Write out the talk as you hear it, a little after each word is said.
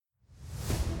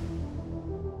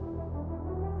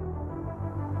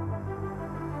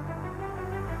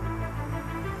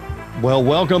Well,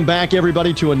 welcome back,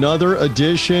 everybody, to another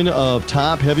edition of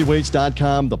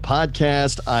TopHeavyweights.com, the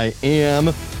podcast. I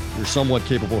am your somewhat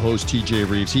capable host, TJ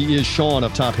Reeves. He is Sean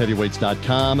of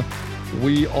TopHeavyweights.com.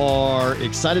 We are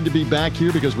excited to be back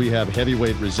here because we have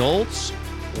heavyweight results.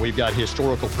 We've got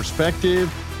historical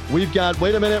perspective. We've got,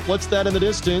 wait a minute, what's that in the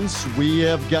distance? We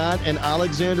have got an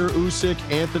Alexander Usyk,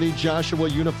 Anthony Joshua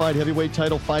unified heavyweight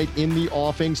title fight in the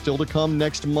offing, still to come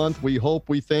next month. We hope,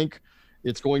 we think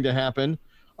it's going to happen.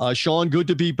 Sean, good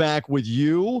to be back with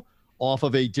you off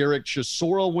of a Derek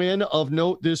Chisora win of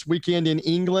note this weekend in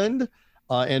England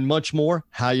and much more.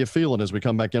 How you feeling as we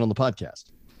come back in on the podcast?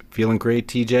 Feeling great,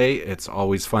 TJ. It's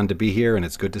always fun to be here, and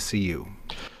it's good to see you.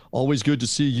 Always good to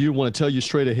see you. Want to tell you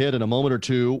straight ahead in a moment or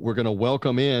two, we're going to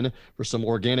welcome in for some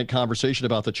organic conversation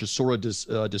about the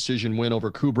Chisora decision win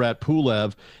over Kubrat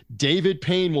Pulev. David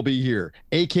Payne will be here,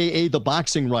 a.k.a. the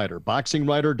Boxing Writer,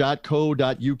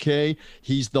 boxingwriter.co.uk.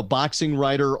 He's the Boxing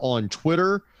Writer on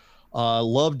Twitter.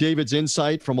 Love David's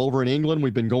insight from over in England.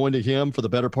 We've been going to him for the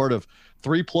better part of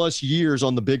 3+ years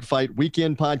on the Big Fight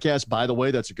Weekend podcast. By the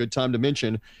way, that's a good time to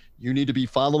mention you need to be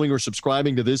following or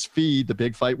subscribing to this feed, the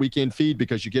Big Fight Weekend feed,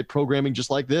 because you get programming just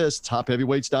like this,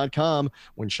 TopHeavyweights.com.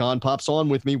 When Sean pops on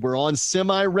with me, we're on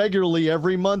semi-regularly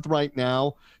every month right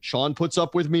now. Sean puts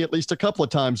up with me at least a couple of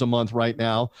times a month right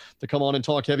now to come on and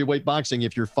talk heavyweight boxing.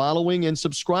 If you're following and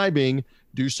subscribing,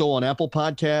 do so on Apple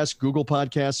Podcasts, Google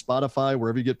Podcasts, Spotify,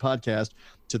 wherever you get podcasts,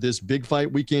 to this Big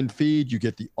Fight Weekend feed. You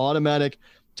get the automatic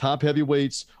Top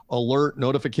Heavyweights alert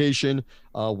notification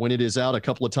when it is out a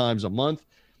couple of times a month.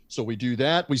 So we do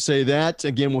that. We say that.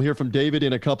 Again, we'll hear from David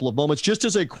in a couple of moments. Just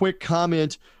as a quick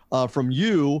comment from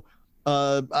you,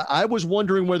 I was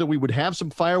wondering whether we would have some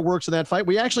fireworks in that fight.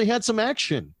 We actually had some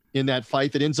action in that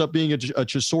fight that ends up being a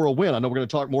Chisora win. I know we're going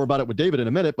to talk more about it with David in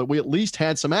a minute, but we at least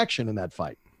had some action in that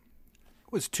fight.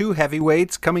 It was two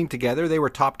heavyweights coming together. They were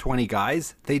top 20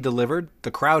 guys. They delivered.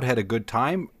 The crowd had a good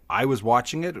time. I was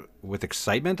watching it with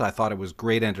excitement. I thought it was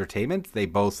great entertainment. They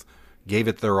both gave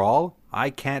it their all. I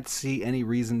can't see any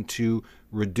reason to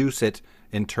reduce it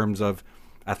in terms of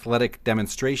athletic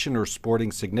demonstration or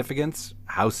sporting significance.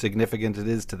 How significant it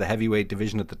is to the heavyweight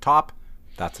division at the top,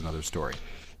 that's another story.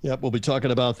 Yep, we'll be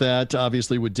talking about that,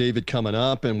 obviously, with David coming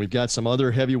up. And we've got some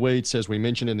other heavyweights, as we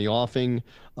mentioned in the offing.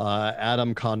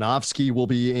 Adam Kownacki will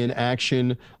be in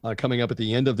action coming up at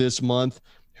the end of this month,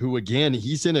 who, again,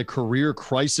 he's in a career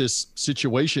crisis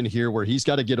situation here where he's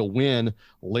got to get a win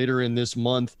later in this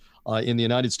month in the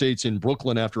United States in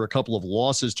Brooklyn after a couple of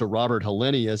losses to Robert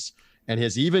Helenius, and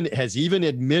has even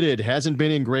admitted hasn't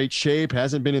been in great shape,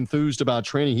 hasn't been enthused about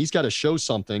training. He's got to show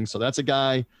something. So that's a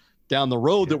guy down the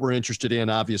road that we're interested in,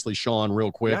 obviously, Sean,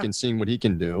 real quick, and seeing what he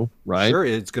can do, right? Sure,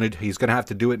 he's gonna have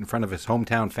to do it in front of his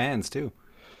hometown fans too.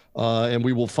 And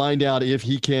we will find out if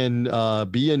he can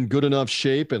be in good enough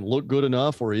shape and look good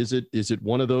enough, or is it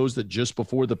one of those that just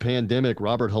before the pandemic,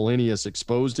 Robert Helenius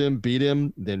exposed him,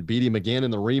 then beat him again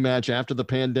in the rematch after the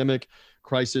pandemic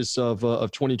crisis of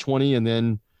 2020, and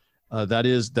then that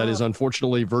is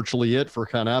unfortunately virtually it for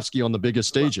Kownacki on the biggest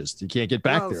stages. You can't get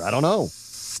back there. I don't know.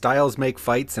 Styles make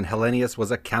fights, and Helenius was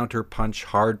a counter-punch,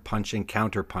 hard-punching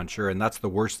counter-puncher, and that's the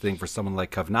worst thing for someone like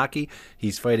Kownacki.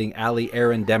 He's fighting Ali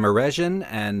Aaron Demirezhin,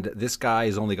 and this guy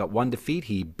has only got one defeat.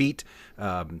 He beat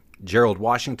Gerald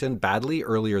Washington badly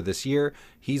earlier this year.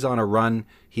 He's on a run.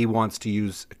 He wants to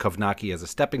use Kownacki as a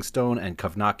stepping stone, and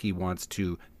Kownacki wants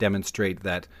to demonstrate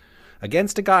that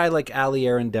against a guy like Ali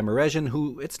Aaron Demirezhin,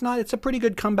 who it's a pretty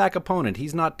good comeback opponent.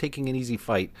 He's not taking an easy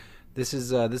fight. This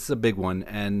is a big one,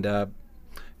 and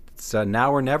it's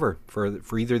now or never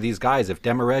for either of these guys. If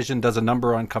Demirezhin does a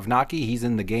number on Kownacki, he's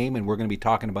in the game, and we're going to be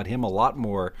talking about him a lot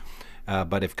more.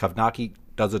 But if Kownacki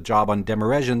does a job on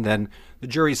Demirezhin, then the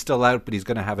jury's still out, but he's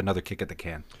going to have another kick at the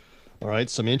can. All right,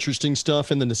 some interesting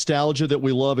stuff in the nostalgia that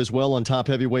we love as well on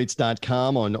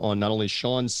TopHeavyweights.com on not only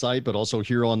Sean's site, but also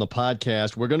here on the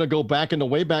podcast. We're going to go back in the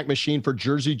Wayback Machine for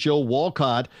Jersey Joe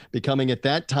Walcott, becoming at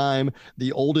that time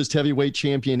the oldest heavyweight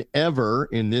champion ever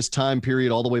in this time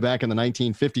period, all the way back in the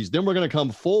 1950s. Then we're going to come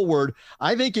forward.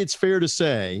 I think it's fair to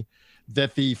say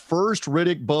that the first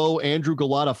Riddick-Bowe Andrew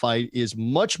Golota fight is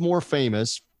much more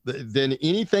famous than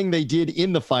anything they did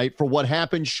in the fight for what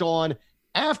happened, Sean,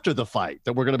 after the fight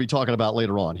that we're going to be talking about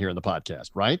later on here in the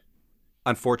podcast, right?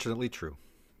 Unfortunately true.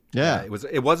 Yeah.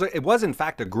 It was in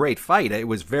fact a great fight. It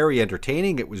was very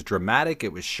entertaining. It was dramatic.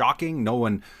 It was shocking. No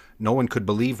one could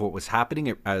believe what was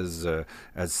happening. As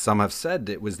some have said,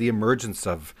 it was the emergence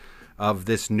of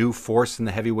this new force in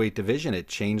the heavyweight division. It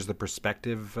changed the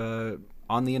perspective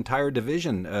on the entire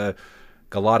division.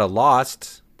 Golota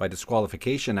lost by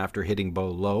disqualification after hitting Bowe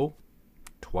low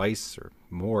twice or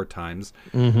more times.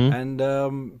 Mm-hmm.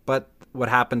 And but what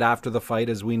happened after the fight,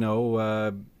 as we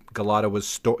know, Galata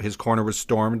was his corner was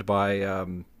stormed by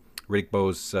Riddick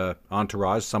Bowe's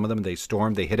entourage. Some of them, they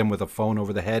hit him with a phone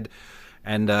over the head,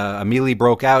 and a melee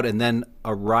broke out, and then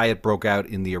a riot broke out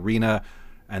in the arena,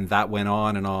 and that went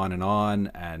on and on and on,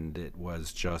 and it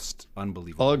was just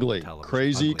unbelievable. Ugly,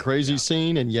 crazy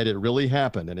scene, and yet it really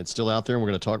happened, and it's still out there, and we're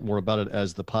going to talk more about it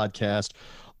as the podcast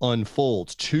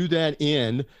unfolds. To that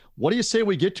end, what do you say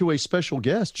we get to a special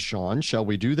guest, Sean? Shall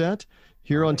we do that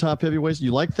here on Top Heavyweights?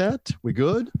 You like that? We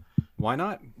good? Why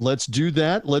not? Let's do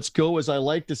that. Let's go, as I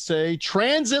like to say,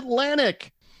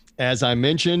 transatlantic. As I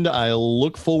mentioned, I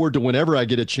look forward to whenever I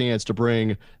get a chance to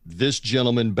bring this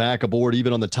gentleman back aboard,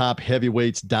 even on the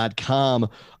topheavyweights.com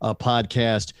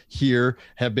podcast here.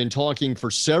 Have been talking for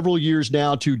several years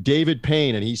now to David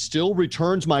Payne, and he still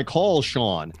returns my call,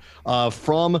 Sean,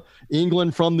 from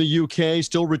England, from the UK,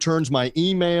 still returns my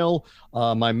email,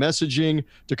 my messaging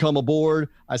to come aboard.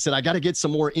 I said, I got to get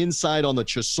some more insight on the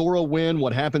Chisora win,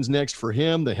 what happens next for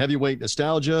him, the heavyweight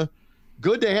nostalgia.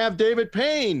 Good to have David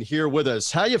Payne here with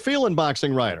us. How you feeling,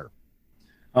 boxing writer?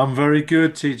 I'm very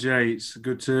good, TJ. It's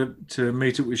good to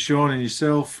meet up with Sean and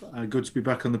yourself. Good to be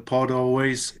back on the pod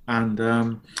always.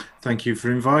 And thank you for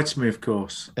inviting me, of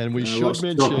course. And we should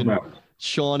mention,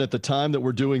 Sean, at the time that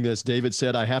we're doing this, David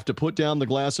said, I have to put down the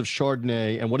glass of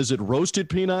Chardonnay. And what is it? Roasted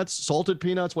peanuts? Salted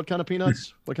peanuts? What kind of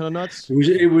peanuts? What kind of nuts?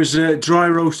 It was dry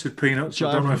roasted peanuts.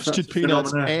 Dry roasted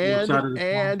peanuts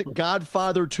and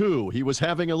Godfather 2. He was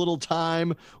having a little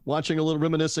time watching a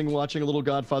little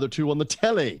Godfather 2 on the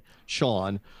telly,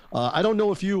 Sean. I don't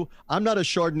know if I'm not a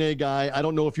Chardonnay guy. I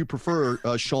don't know if you prefer,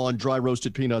 Sean, dry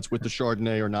roasted peanuts with the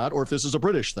Chardonnay or not, or if this is a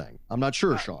British thing. I'm not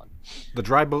sure, Sean. The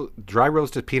dry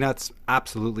roasted peanuts,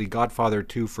 absolutely. Godfather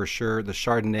 2 for sure. The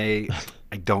Chardonnay,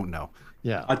 I don't know.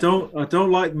 Yeah, I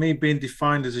don't like me being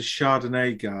defined as a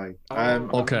Chardonnay guy.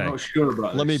 Okay, I'm not sure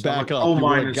about. Let me back up.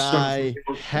 You're a guy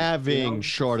having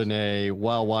Chardonnay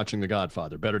while watching The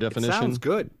Godfather. Better definition. Sounds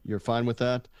good. You're fine with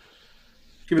that?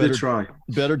 Give it a try.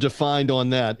 Better defined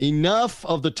on that. Enough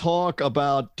of the talk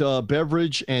about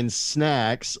beverage and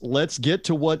snacks. Let's get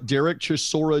to what Derek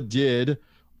Chisora did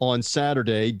on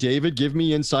Saturday. David, give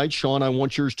me insight. Sean, I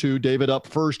want yours too. David, up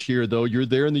first here, though. You're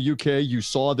there in the UK. You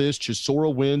saw this.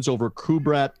 Chisora wins over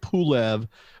Kubrat Pulev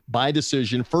by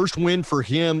decision. First win for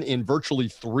him in virtually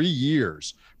 3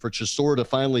 years for Chisora to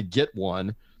finally get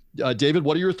one. David,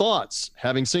 what are your thoughts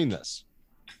having seen this?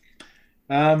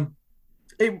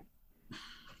 It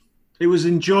was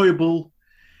enjoyable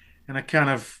in a kind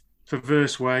of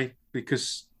perverse way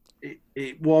because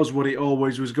it was what it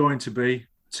always was going to be.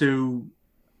 Two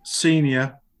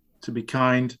senior, to be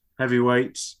kind,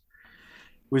 heavyweights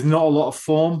with not a lot of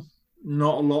form,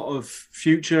 not a lot of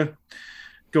future,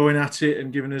 going at it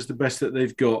and giving us the best that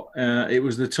they've got. It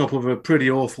was the top of a pretty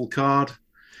awful card,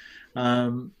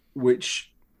 which,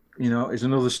 is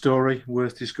another story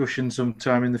worth discussion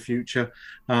sometime in the future.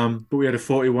 But we had a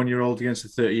 41-year-old against a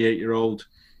 38-year-old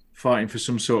fighting for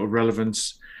some sort of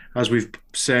relevance. As we've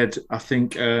said, I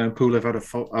think Pulev had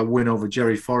a win over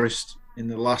Jerry Forrest in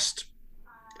the last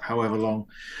however long.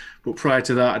 But prior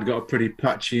to that, I'd got a pretty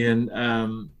patchy and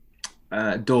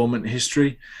dormant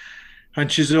history. And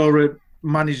Chisora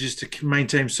manages to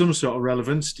maintain some sort of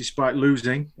relevance despite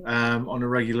losing on a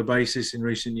regular basis in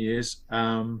recent years.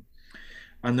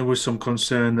 And there was some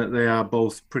concern that they are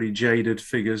both pretty jaded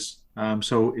figures.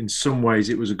 So in some ways,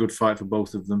 it was a good fight for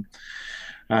both of them.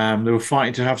 They were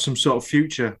fighting to have some sort of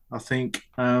future, I think,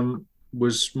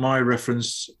 was my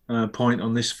reference point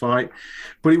on this fight.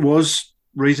 But it was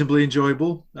reasonably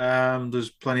enjoyable. There's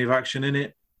plenty of action in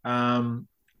it. Pulev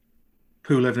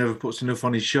never puts enough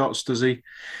on his shots, does he?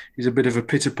 He's a bit of a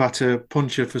pitter-patter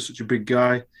puncher for such a big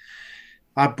guy.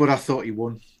 But I thought he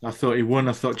won. I thought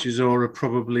Chisora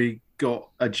probably got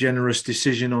a generous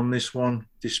decision on this one,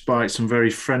 despite some very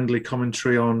friendly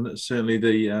commentary on certainly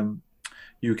the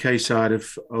UK side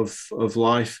of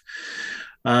life.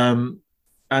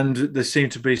 And there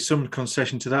seemed to be some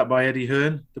concession to that by Eddie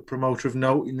Hearn, the promoter of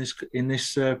note in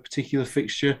this particular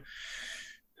fixture,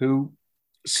 who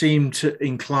seemed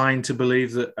inclined to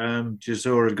believe that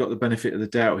Chisora had got the benefit of the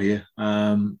doubt here.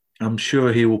 I'm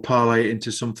sure he will parlay it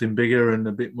into something bigger and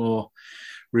a bit more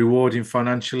rewarding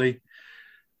financially.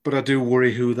 But I do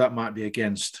worry who that might be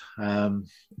against. I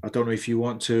don't know if you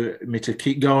want me to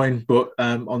keep going, but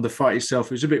on the fight itself,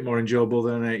 it was a bit more enjoyable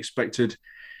than I expected.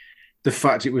 The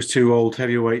fact it was two old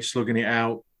heavyweights slugging it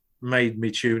out made me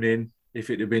tune in.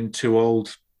 If it had been two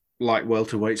old light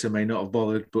welterweights, I may not have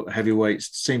bothered, but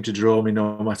heavyweights seemed to draw me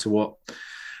no matter what.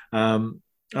 And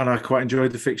I quite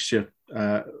enjoyed the fixture.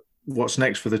 What's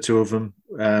next for the two of them,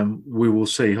 we will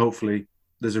see. Hopefully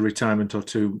there's a retirement or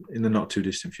two in the not too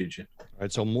distant future. All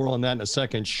right, so more on that in a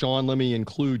second. Sean, let me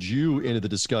include you into the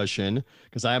discussion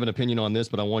because I have an opinion on this,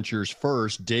 but I want yours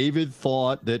first. David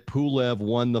thought that Pulev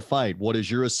won the fight. What is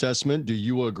your assessment? Do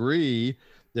you agree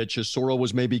that Chisora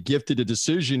was maybe gifted a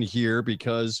decision here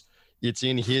because it's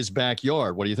in his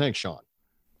backyard? What do you think, Sean?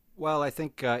 Well, I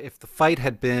think if the fight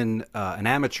had been an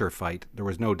amateur fight, there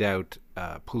was no doubt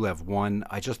Pulev won.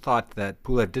 I just thought that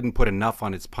Pulev didn't put enough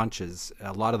on his punches.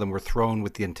 A lot of them were thrown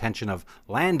with the intention of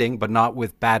landing, but not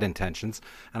with bad intentions.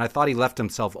 And I thought he left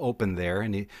himself open there.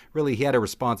 And he had a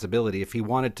responsibility. If he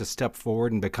wanted to step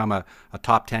forward and become a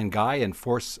top 10 guy and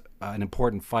force an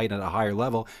important fight at a higher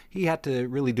level, he had to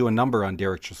really do a number on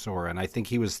Derek Chisora. And I think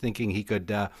he was thinking he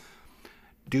could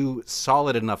do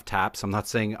solid enough taps. I'm not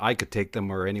saying I could take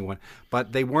them or anyone,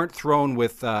 but they weren't thrown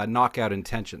with knockout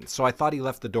intentions. So I thought he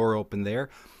left the door open there.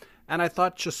 And I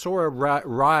thought Chisora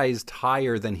rised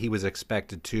higher than he was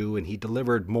expected to, and he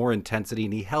delivered more intensity,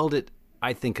 and he held it,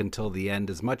 I think, until the end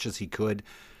as much as he could.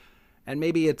 And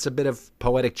maybe it's a bit of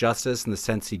poetic justice in the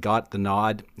sense he got the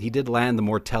nod. He did land the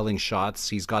more telling shots.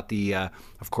 He's got the,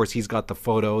 of course, he's got the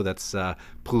photo that's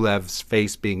Pulev's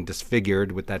face being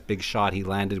disfigured with that big shot he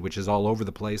landed, which is all over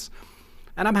the place.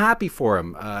 And I'm happy for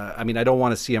him. I mean, I don't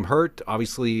want to see him hurt.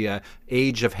 Obviously,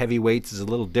 age of heavyweights is a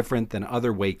little different than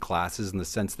other weight classes in the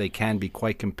sense they can be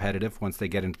quite competitive once they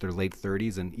get into their late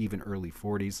 30s and even early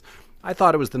 40s. I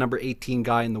thought it was the number 18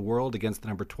 guy in the world against the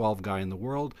number 12 guy in the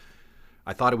world.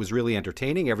 I thought it was really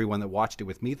entertaining. Everyone that watched it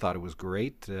with me thought it was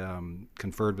great.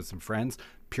 Conferred with some friends.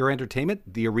 Pure entertainment.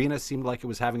 The arena seemed like it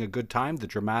was having a good time.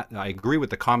 I agree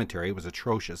with the commentary. It was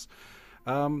atrocious.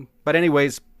 But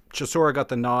anyways, Chisora got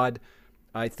the nod.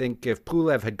 I think if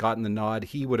Pulev had gotten the nod,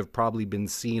 he would have probably been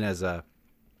seen as an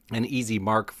easy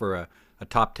mark for a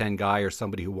top 10 guy or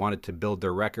somebody who wanted to build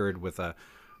their record with a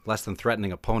less than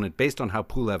threatening opponent based on how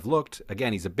Pulev looked.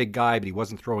 Again, he's a big guy, but he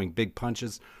wasn't throwing big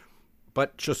punches.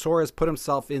 But Chisora has put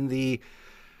himself in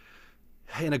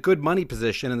a good money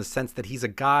position in the sense that he's a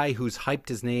guy who's hyped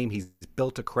his name. He's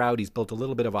built a crowd. He's built a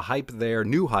little bit of a hype there,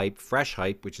 new hype, fresh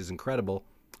hype, which is incredible.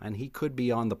 And he could be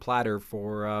on the platter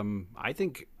for, I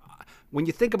think, when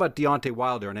you think about Deontay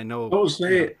Wilder, and I know... Don't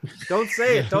say it. Don't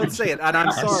say it. And I'm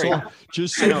sorry.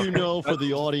 Just so you know, for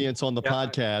the audience on the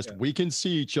podcast, we can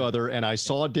see each other, and I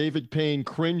saw David Payne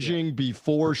cringing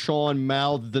before Sean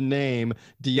mouthed the name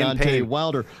Deontay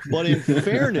Wilder. But in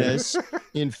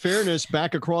fairness,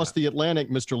 back across the Atlantic,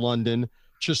 Mr. London,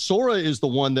 Chisora is the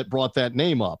one that brought that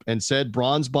name up and said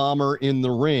Bronze Bomber in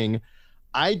the ring.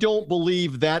 I don't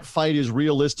believe that fight is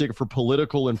realistic for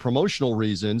political and promotional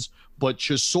reasons, but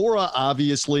Chisora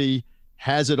obviously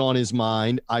has it on his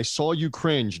mind. I saw you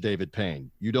cringe, David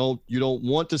Payne. You don't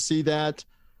want to see that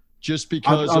just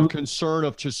because of concern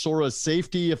of Chisora's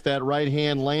safety if that right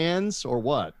hand lands, or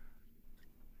what?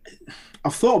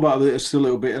 I've thought about this a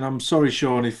little bit, and I'm sorry,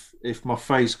 Sean, if my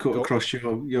face cut across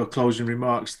your closing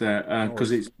remarks there,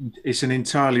 because it's an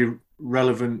entirely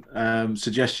relevant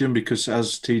suggestion, because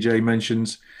as TJ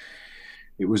mentions,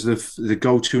 it was the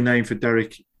go-to name for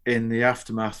Derek in the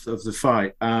aftermath of the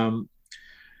fight. I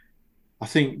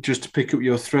think just to pick up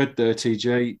your thread there,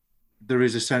 TJ, there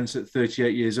is a sense at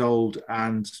 38 years old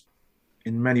and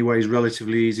in many ways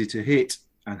relatively easy to hit,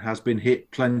 and has been hit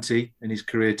plenty in his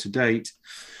career to date.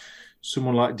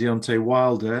 Someone like Deontay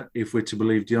Wilder, if we're to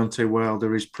believe Deontay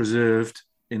Wilder is preserved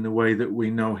in the way that we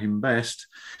know him best,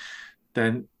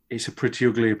 then it's a pretty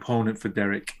ugly opponent for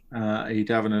Derek. He'd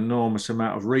have an enormous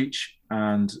amount of reach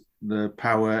and the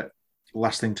power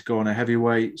lasting to go on a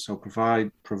heavyweight. So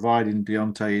providing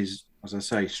Deontay is, as I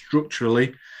say,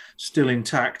 structurally still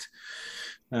intact,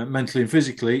 mentally and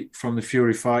physically from the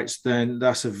Fury fights, then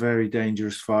that's a very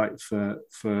dangerous fight for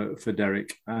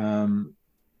Derek.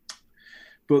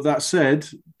 But that said,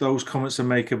 those comments I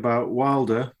make about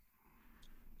Wilder,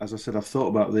 as I said, I've thought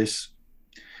about this,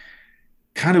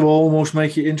 kind of almost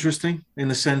make it interesting in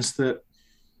the sense that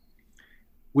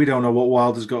we don't know what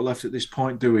Wilder's got left at this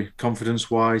point, do we?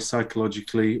 Confidence-wise,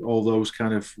 psychologically, all those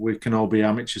kind of, we can all be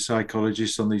amateur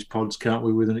psychologists on these pods, can't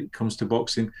we, when it comes to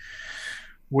boxing?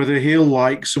 Whether he'll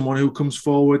like someone who comes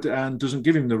forward and doesn't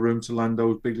give him the room to land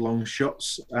those big, long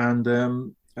shots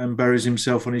and buries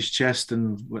himself on his chest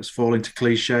and let's fall into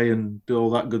cliche and do all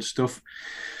that good stuff.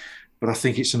 But I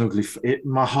think it's an ugly.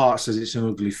 My heart says it's an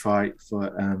ugly fight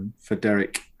for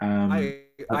Derek. I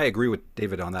agree with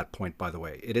David on that point. By the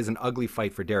way, it is an ugly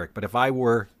fight for Derek. But if I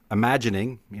were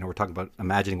imagining, we're talking about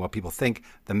imagining what people think,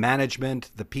 the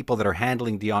management, the people that are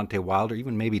handling Deontay Wilder,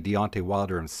 even maybe Deontay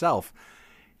Wilder himself,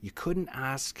 you couldn't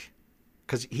ask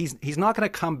because he's not going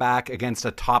to come back against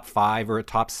a top 5 or a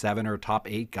top 7 or a top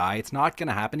 8 guy. It's not going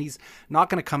to happen. He's not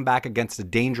going to come back against a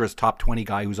dangerous top 20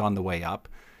 guy who's on the way up.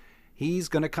 He's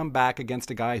going to come back against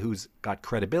a guy who's got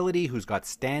credibility, who's got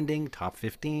standing, top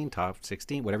 15, top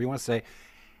 16, whatever you want to say.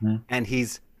 And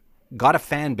he's got a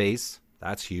fan base.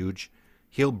 That's huge.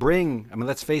 He'll bring, I mean,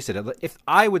 let's face it. If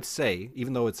I would say,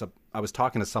 even though I was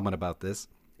talking to someone about this,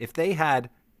 if they had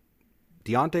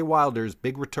Deontay Wilder's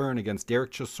big return against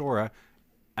Derek Chisora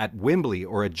at Wembley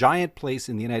or a giant place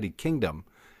in the United Kingdom,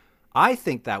 I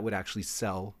think that would actually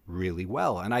sell really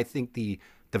well. And I think the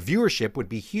viewership would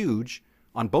be huge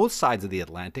on both sides of the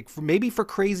Atlantic, maybe for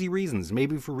crazy reasons,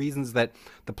 maybe for reasons that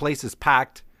the place is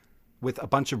packed with a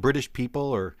bunch of British people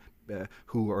or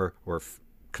who are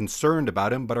concerned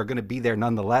about him but are going to be there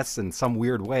nonetheless in some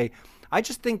weird way. I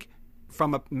just think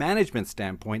from a management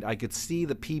standpoint, I could see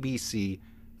the PBC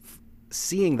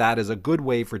seeing that as a good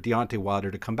way for Deontay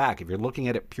Wilder to come back. If you're looking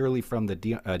at it purely from the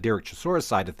Derek Chisora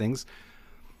side of things,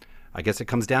 I guess it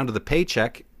comes down to the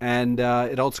paycheck, and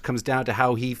it also comes down to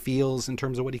how he feels in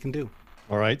terms of what he can do.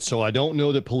 All right, so I don't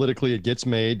know that politically it gets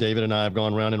made. David and I have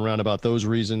gone round and round about those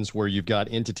reasons where you've got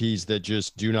entities that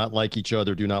just do not like each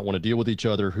other, do not want to deal with each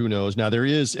other. Who knows? Now,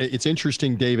 it's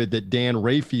interesting, David, that Dan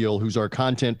Rayfield, who's our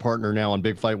content partner now on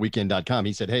BigFightWeekend.com,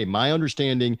 he said, hey, my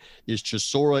understanding is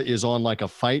Chisora is on like a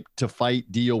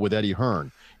fight-to-fight deal with Eddie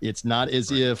Hearn. It's not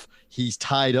as if he's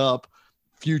tied up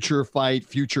future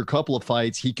couple of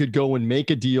fights. He could go and make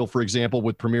a deal, for example,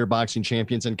 with Premier Boxing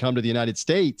Champions and come to the United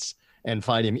States and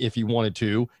fight him if he wanted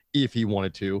to.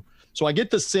 So I get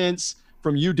the sense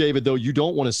from you, David, though, you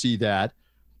don't want to see that.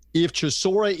 If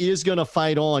Chisora is going to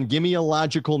fight on, give me a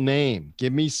logical name.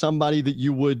 Give me somebody that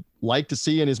you would like to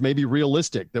see and is maybe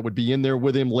realistic that would be in there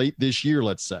with him late this year,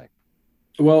 let's say.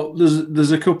 Well,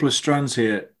 there's a couple of strands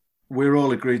here. We're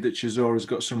all agreed that Chisora's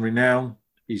got some renown.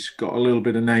 He's got a little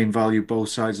bit of name value both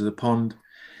sides of the pond.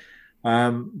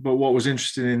 But what was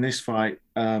interesting in this fight,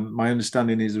 my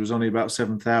understanding is there was only about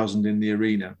 7,000 in the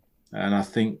arena. And I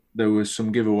think there was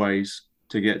some giveaways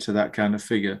to get to that kind of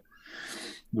figure.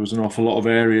 There was an awful lot of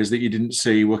areas that you didn't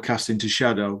see were cast into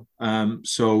shadow.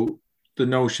 So the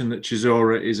notion that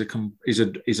Chisora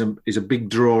is a big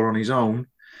draw on his own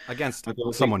against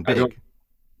someone big.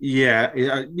 Yeah.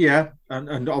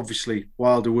 And obviously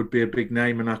Wilder would be a big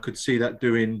name, and I could see that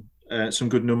doing some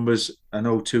good numbers, an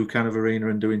O2 kind of arena,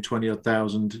 and doing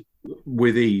 20,000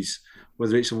 with ease.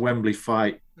 Whether it's a Wembley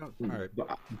fight, right.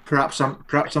 perhaps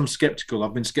I'm skeptical.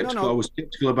 I've been skeptical. I was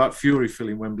skeptical about Fury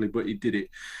filling Wembley, but he did it.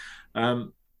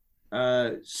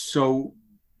 So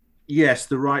yes,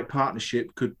 the right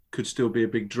partnership could still be a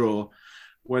big draw.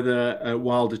 Whether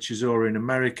Wilder Chisora in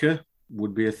America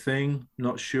would be a thing,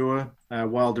 not sure.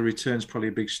 Wilder returns probably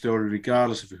a big story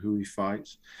regardless of who he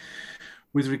fights.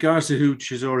 With regards to who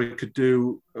Chisora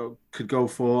could go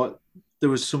for, there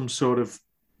was some sort of,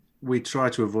 we try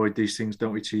to avoid these things,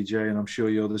 don't we, TJ? And I'm sure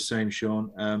you're the same,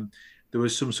 Sean. There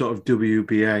was some sort of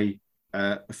WBA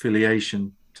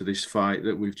affiliation to this fight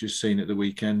that we've just seen at the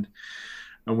weekend.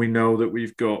 And we know that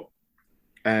we've got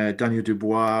Daniel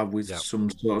Dubois with some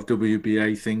sort of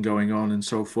WBA thing going on and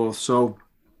so forth. So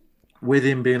with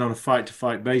him being on a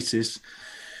fight-to-fight basis,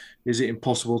 is it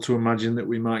impossible to imagine that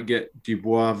we might get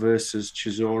Dubois versus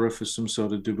Chisora for some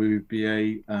sort of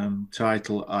WBA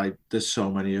title? There's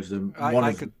so many of them.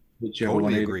 I could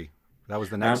totally agree. That was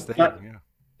the next thing.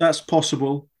 That's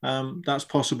possible.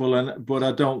 But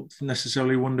I don't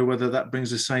necessarily wonder whether that brings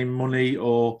the same money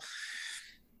or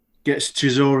gets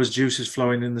Chisora's juices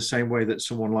flowing in the same way that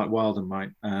someone like Wilder might.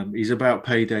 He's about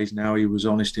paydays now. He was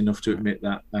honest enough to admit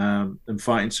that. And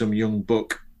fighting some young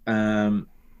buck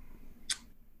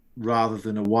rather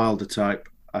than a Wilder type,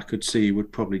 I could see he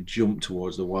would probably jump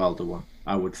towards the Wilder one,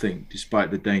 I would think,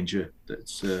 despite the danger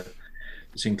that's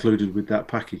included with that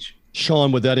package.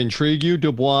 Sean, would that intrigue you,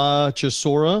 Dubois,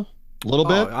 Chisora, a little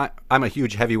bit? I'm a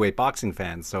huge heavyweight boxing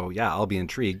fan, so yeah, I'll be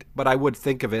intrigued. But I would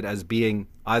think of it as being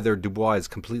either Dubois is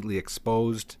completely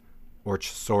exposed or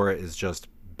Chisora is just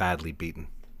badly beaten.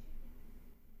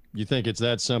 You think it's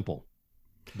that simple?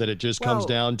 That it just comes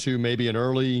down to maybe an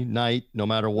early night, no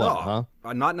matter what,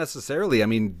 huh? Not necessarily. I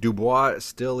mean, Dubois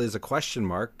still is a question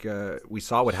mark. We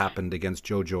saw what happened against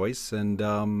Joe Joyce, and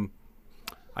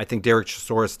I think Derek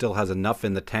Chisora still has enough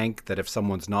in the tank that if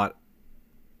someone's not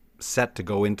set to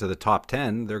go into the top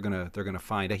 10, they're gonna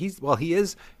find he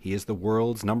is the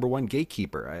world's number one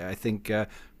gatekeeper. I think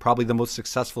probably the most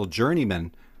successful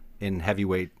journeyman in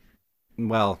heavyweight.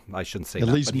 Well, I shouldn't say at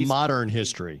least modern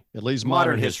history.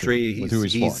 With who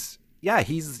he's fought.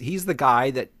 He's the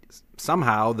guy that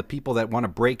somehow the people that want to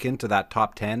break into that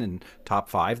top 10 and top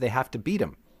 5, they have to beat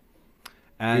him.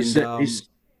 And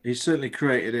He's certainly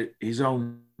created his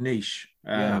own niche.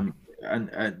 Yeah.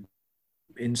 And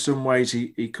in some ways,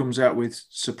 he comes out with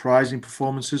surprising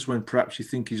performances when perhaps you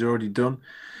think he's already done.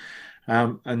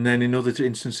 And then in other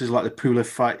instances, like the Pulev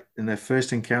fight in their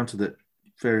first encounter that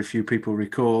very few people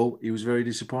recall, he was very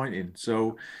disappointing.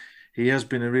 So he has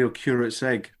been a real curate's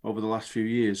egg over the last few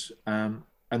years. And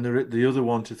the other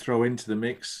one to throw into the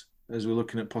mix as we're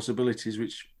looking at possibilities,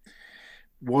 which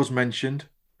was mentioned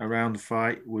around the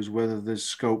fight, was whether there's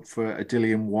scope for a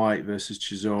Dillian White versus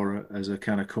Chisora as a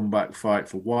kind of comeback fight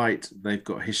for White. They've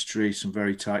got history, some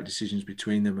very tight decisions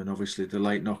between them, and obviously the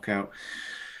late knockout.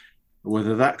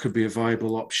 Whether that could be a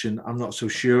viable option, I'm not so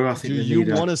sure. I think do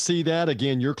you want to see that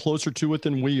again? You're closer to it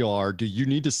than we are. Do you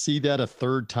need to see that a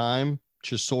third time?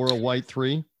 Chisora White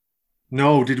 3?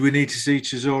 No. Did we need to see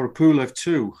Chisora Pulev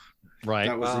 2? Right.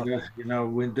 That was, we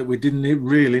didn't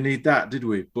really need that, did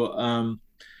we? But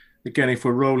again, if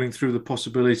we're rolling through the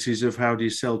possibilities of how do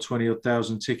you sell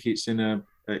 20,000 tickets in a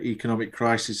economic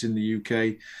crisis in the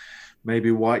UK,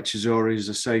 maybe White Chisora is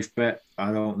a safe bet.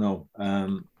 I don't know.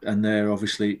 And they're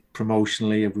obviously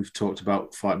promotionally, we've talked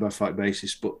about fight by fight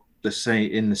basis, but they're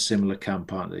saying in the similar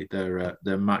camp, aren't they? They're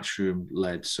matchroom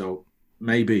led. So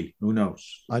maybe, who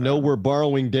knows? I know we're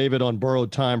borrowing David on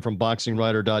borrowed time from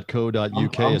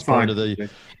boxingwriter.co.uk as part of the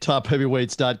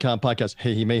topheavyweights.com podcast.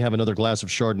 Hey, he may have another glass of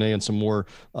Chardonnay and some more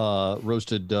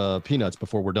roasted peanuts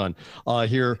before we're done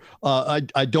here. I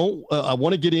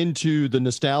want to get into the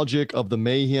nostalgic of the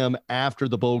mayhem after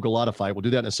the Bo Galata fight. We'll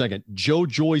do that in a second. Joe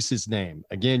Joyce's name.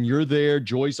 Again, you're there.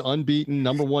 Joyce, unbeaten,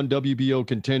 #1 WBO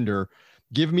contender.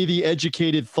 Give me the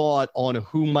educated thought on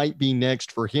who might be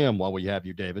next for him while we have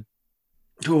you, David.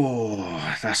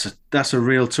 Oh, that's a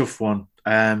real tough one.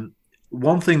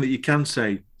 One thing that you can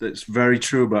say that's very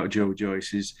true about Joe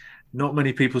Joyce is not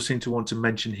many people seem to want to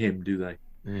mention him, do they?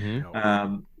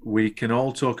 Mm-hmm. We can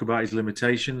all talk about his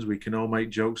limitations. We can all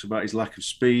make jokes about his lack of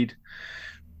speed,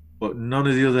 but none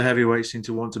of the other heavyweights seem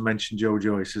to want to mention Joe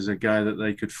Joyce as a guy that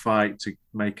they could fight to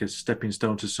make a stepping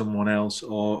stone to someone else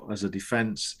or as a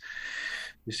defense.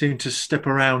 They seem to step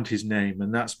around his name,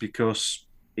 and that's because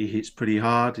he hits pretty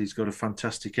hard. He's got a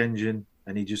fantastic engine,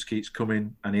 and he just keeps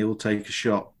coming, and he'll take a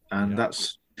shot. And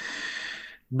that's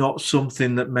not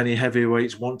something that many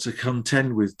heavyweights want to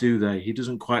contend with, do they? He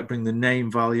doesn't quite bring the name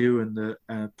value and the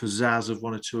pizzazz of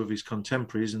one or two of his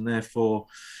contemporaries, and therefore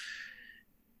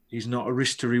he's not a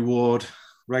risk to reward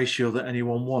ratio that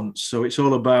anyone wants. So it's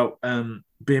all about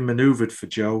being manoeuvred for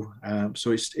Joe.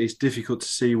 So it's difficult to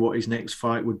see what his next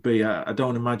fight would be. I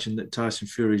don't imagine that Tyson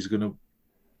Fury is going to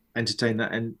entertain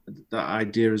that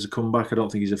idea as a comeback. I don't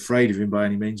think he's afraid of him by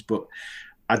any means, but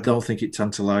I don't think it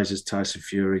tantalizes Tyson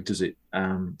Fury, does it?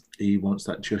 He wants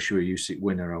that Joshua Usyk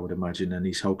winner, I would imagine, and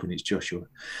he's hoping it's Joshua.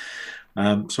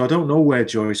 So I don't know where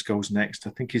Joyce goes next.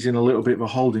 I think he's in a little bit of a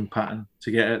holding pattern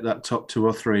to get at that top 2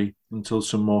 or 3 until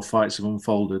some more fights have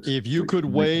unfolded. If you could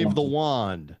wave the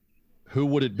wand, who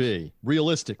would it be?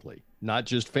 Realistically, not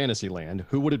just fantasy land.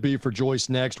 Who would it be for Joyce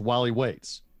next while he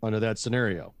waits under that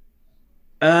scenario?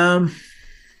 That's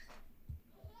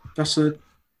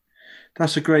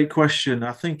a great question.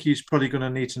 I think he's probably going to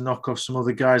need to knock off some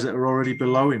other guys that are already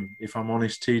below him, if I'm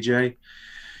honest, TJ.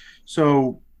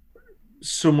 So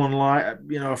someone like,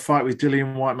 a fight with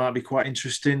Dillian White might be quite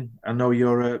interesting. I know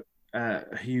you're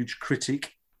a huge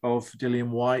critic of Dillian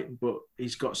White, but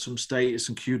he's got some status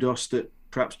and kudos that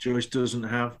perhaps Joyce doesn't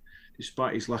have,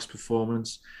 despite his last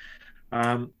performance.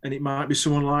 And it might be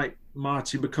someone like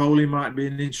Martin Bakole, might be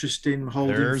an interesting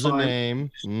holding There's fight. A name.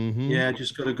 Mm-hmm. Yeah,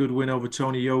 just got a good win over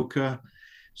Tony Yoka.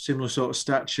 Similar sort of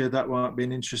stature. That might be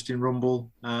an interesting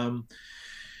rumble.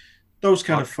 Those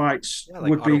kind of fights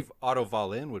would be. Otto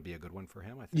Wallin would be a good one for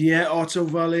him, I think. Yeah, Otto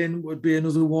Wallin would be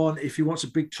another one. If he wants a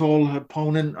big, tall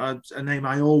opponent, a name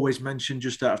I always mention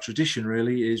just out of tradition,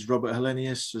 really, is Robert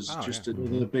Helenius as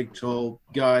another big, tall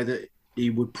guy that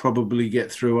he would probably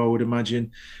get through, I would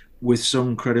imagine, with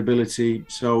some credibility.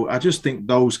 So I just think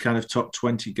those kind of top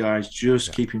 20 guys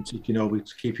just keep him ticking over,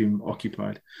 to keep him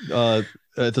occupied.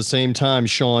 At the same time,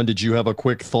 Sean, did you have a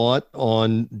quick thought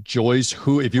on Joyce?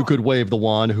 Who, if you could wave the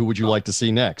wand, who would you like to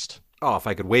see next? Oh, if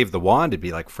I could wave the wand, it'd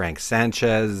be like Frank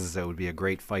Sanchez. That would be a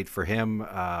great fight for him.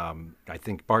 I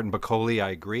think Martin Bakole, I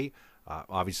agree.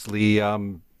 Obviously,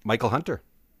 Michael Hunter.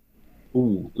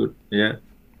 Ooh, good. Yeah.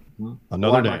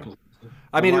 Another name.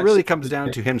 I mean, it really comes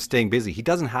down to him staying busy. He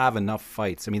doesn't have enough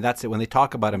fights. I mean, that's it. When they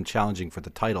talk about him challenging for the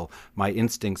title, my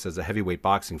instincts as a heavyweight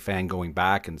boxing fan going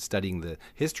back and studying the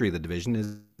history of the division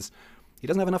is he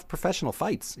doesn't have enough professional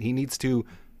fights. He needs to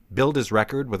build his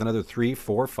record with another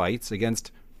 3-4 fights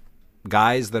against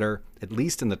guys that are at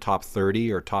least in the top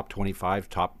 30 or top 25,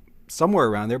 top somewhere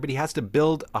around there, but he has to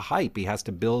build a hype. He has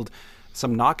to build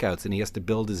some knockouts, and he has to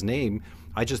build his name.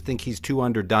 I just think he's too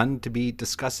underdone to be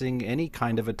discussing any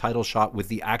kind of a title shot with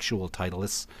the actual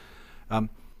titleists.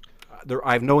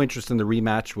 I have no interest in the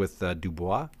rematch with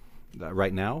Dubois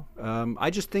right now. I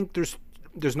just think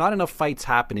there's not enough fights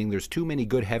happening. There's too many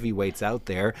good heavyweights out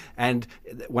there. And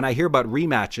when I hear about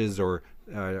rematches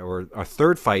or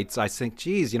third fights, I think,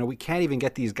 geez, we can't even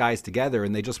get these guys together,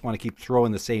 and they just want to keep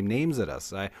throwing the same names at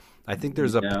us. I think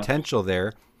there's a potential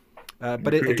there.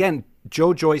 But again,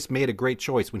 Joe Joyce made a great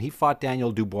choice. When he fought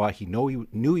Daniel Dubois, he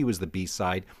knew he was the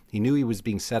B-side. He knew he was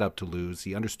being set up to lose.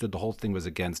 He understood the whole thing was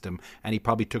against him, and he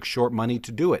probably took short money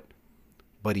to do it.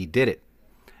 But he did it,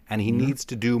 and he needs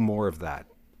to do more of that.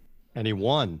 And he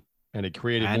won, and it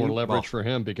created more leverage for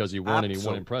him because he won, and he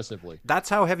won impressively. That's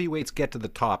how heavyweights get to the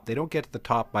top. They don't get to the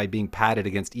top by being padded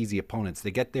against easy opponents.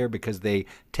 They get there because they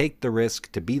take the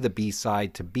risk to be the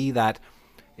B-side, to be that.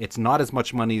 It's not as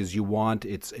much money as you want.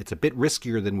 It's a bit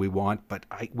riskier than we want, but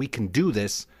we can do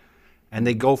this, and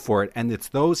they go for it. And it's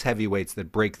those heavyweights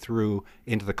that break through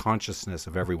into the consciousness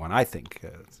of everyone, I think.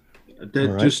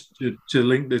 Right. Just to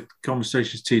link the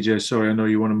conversations, TJ, sorry, I know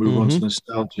you want to move on to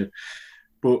nostalgia,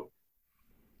 but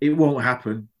it won't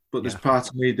happen. But there's part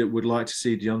of me that would like to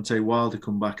see Deontay Wilder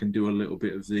come back and do a little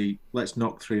bit of let's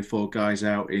knock 3 or 4 guys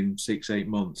out in 6-8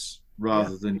 months.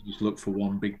 Rather than just look for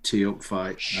one big tee-up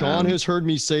fight. Sean has heard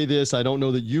me say this. I don't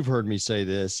know that you've heard me say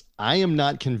this. I am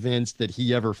not convinced that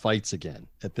he ever fights again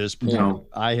at this point. No,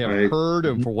 I have heard,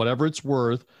 and for whatever it's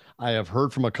worth, I have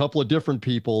heard from a couple of different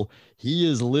people, he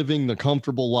is living the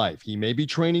comfortable life. He may be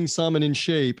training some and in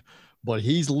shape, but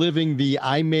he's living the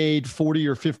I made $40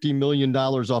 or $50 million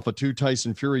off of 2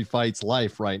 Tyson Fury fights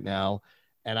life right now.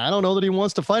 And I don't know that he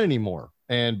wants to fight anymore.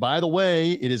 And by the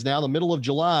way, it is now the middle of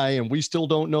July, and we still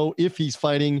don't know if he's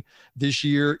fighting this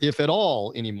year, if at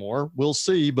all, anymore. We'll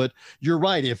see. But you're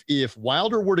right. If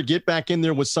Wilder were to get back in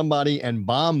there with somebody and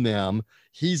bomb them,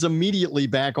 he's immediately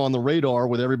back on the radar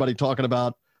with everybody talking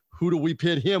about who do we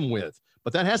pit him with.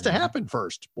 But that has to happen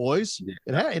first, boys.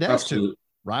 It has to,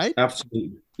 right?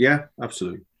 Absolutely. Yeah,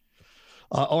 absolutely.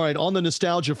 All right, on the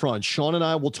nostalgia front, Sean and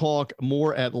I will talk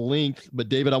more at length, but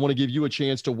David, I want to give you a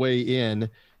chance to weigh in.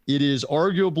 It is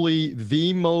arguably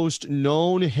the most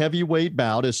known heavyweight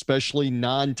bout, especially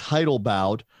non-title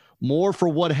bout, more for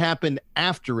what happened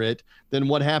after it than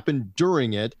what happened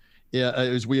during it,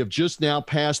 as we have just now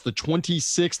passed the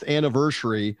 26th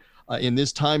anniversary in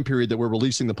this time period that we're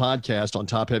releasing the podcast on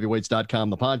topheavyweights.com,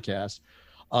 the podcast,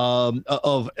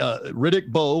 of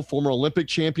Riddick Bowe, former Olympic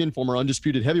champion, former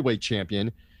undisputed heavyweight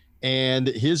champion, and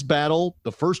his battle,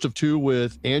 the first of 2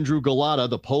 with Andrew Golota,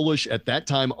 the Polish, at that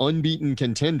time, unbeaten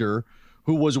contender,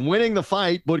 who was winning the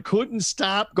fight but couldn't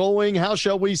stop going, how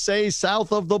shall we say,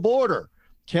 south of the border,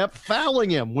 kept fouling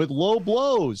him with low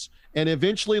blows, and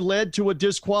eventually led to a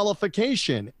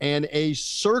disqualification and a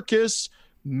circus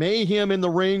mayhem in the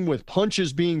ring with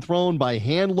punches being thrown by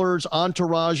handlers,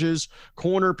 entourages,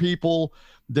 corner people,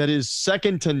 that is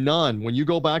second to none. When you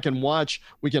go back and watch,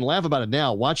 we can laugh about it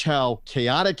now. Watch how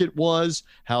chaotic it was,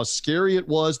 how scary it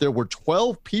was. There were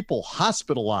 12 people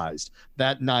hospitalized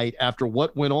that night after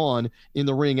what went on in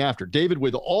the ring after. David,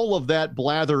 with all of that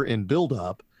blather and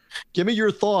buildup, give me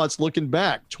your thoughts looking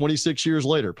back 26 years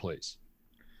later, please.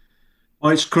 Oh,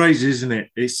 it's crazy, isn't it?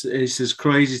 It's as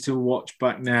crazy to watch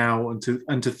back now and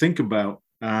to think about.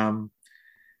 Here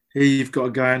you've got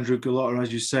a guy, Andrew Golota,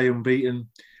 as you say, unbeaten,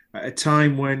 at a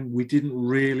time when we didn't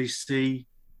really see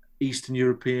Eastern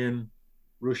European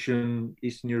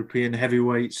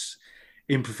heavyweights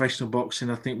in professional boxing.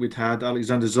 I think we'd had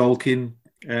Alexander Zolkin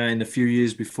in a few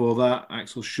years before that.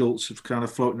 Axel Schultz was kind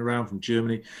of floating around from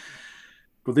Germany.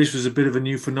 But this was a bit of a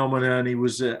new phenomenon, and he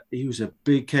was a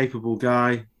big, capable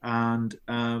guy, and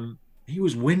he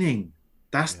was winning.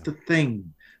 That's the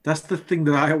thing. That's the thing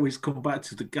that I always come back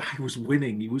to. The guy was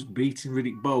winning. He was beating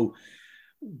Riddick Bowe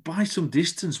by some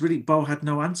distance. Riddick Bowe had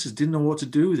no answers, didn't know what to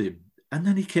do with him. And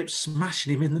then he kept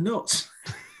smashing him in the nuts.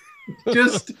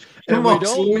 Just and we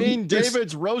don't mean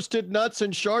David's roasted nuts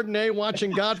and Chardonnay watching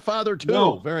Godfather 2.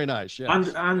 No. Very nice. Yeah. And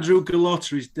Andrew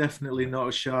Golota is definitely not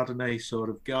a Chardonnay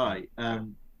sort of guy.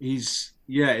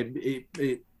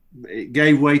 It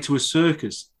gave way to a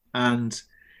circus. And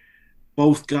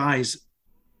both guys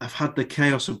have had the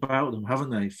chaos about them,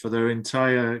 haven't they, for their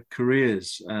entire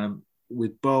careers?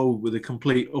 With Bowe, with a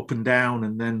complete up and down,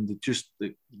 and then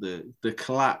the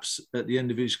collapse at the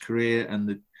end of his career, and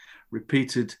the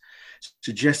repeated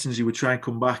suggestions he would try and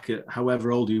come back at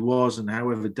however old he was and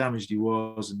however damaged he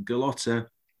was. And Golota,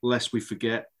 lest we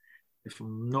forget, if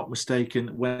I'm not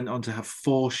mistaken, went on to have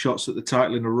 4 shots at the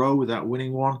title in a row without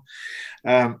winning one,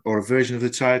 or a version of the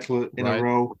title in a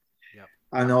row.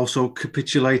 and also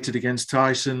capitulated against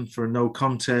Tyson for a no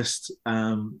contest.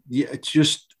 It's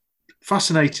just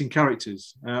fascinating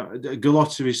characters.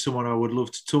 Golota is someone I would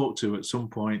love to talk to at some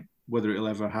point. Whether it'll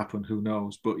ever happen, who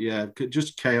knows? But yeah,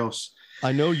 just chaos.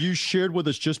 I know you shared with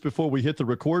us just before we hit the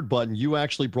record button, you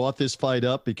actually brought this fight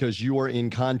up because you are in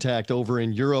contact over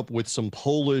in Europe with some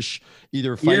Polish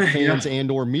either fight fans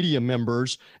and or media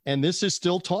members. And this is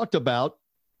still talked about,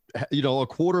 a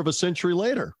quarter of a century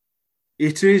later.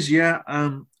 It is, yeah.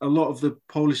 A lot of the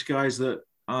Polish guys that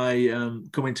I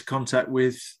come into contact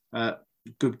with, a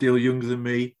good deal younger than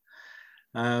me,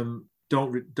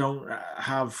 don't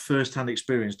have first-hand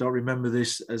experience, don't remember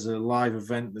this as a live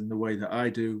event in the way that I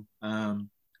do,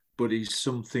 but he's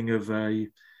something of a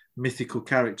mythical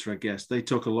character, I guess. They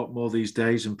talk a lot more these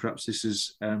days, and perhaps this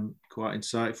is quite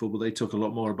insightful, but they talk a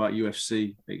lot more about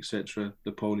UFC, etc.,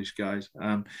 the Polish guys.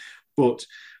 But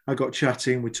I got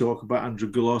chatting, we talk about Andrew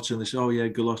Golota, and they said, oh yeah,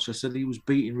 Golota. I said he was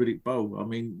beating Riddick Bowe. I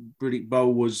mean, Riddick Bowe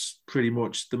was pretty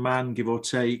much the man, give or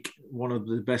take, one of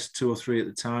the best 2 or 3 at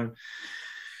the time.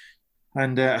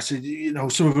 And I said,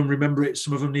 some of them remember it,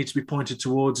 some of them need to be pointed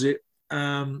towards it.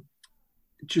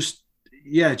 Just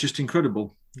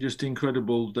incredible. Just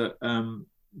incredible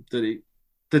that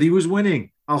he was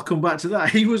winning. I'll come back to that.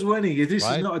 He was winning. This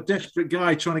is not a desperate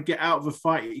guy trying to get out of a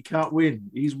fight he can't win.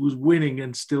 He was winning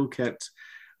and still kept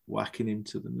whacking him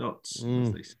to the nuts.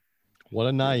 What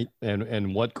a night,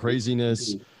 and what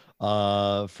craziness.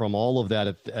 From all of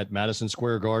that at Madison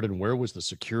Square Garden. Where was the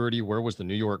security? Where was the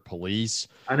New York police?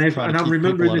 And I'm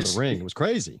remembering this. The ring. It was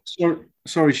crazy.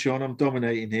 Sorry, Sean, I'm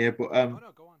dominating here, but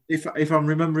if I'm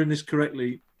remembering this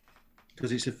correctly,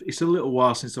 because it's a little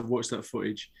while since I've watched that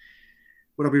footage,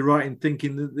 would I be right in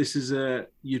thinking that this is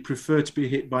you'd prefer to be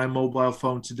hit by a mobile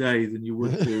phone today than you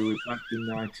would do back in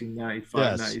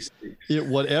 1995,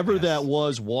 96? Whatever that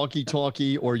was,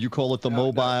 walkie-talkie, or you call it the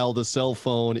mobile, the cell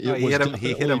phone. He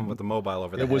hit him with the mobile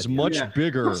over the head. It was much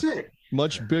bigger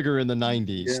in the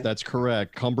 90s. Yeah. That's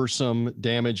correct. Cumbersome,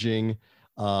 damaging,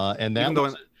 and that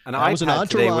was an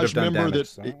entourage member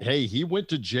that, hey, he went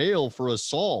to jail for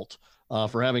assault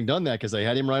for having done that because they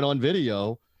had him right on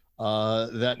video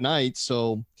that night.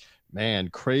 So, man,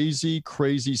 crazy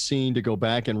scene to go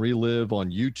back and relive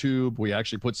on YouTube. We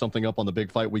actually put something up on the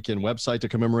Big Fight Weekend website to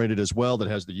commemorate it as well that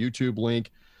has the YouTube link.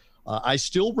 I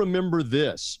still remember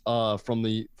this from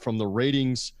the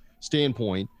ratings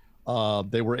standpoint.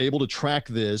 They were able to track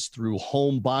this through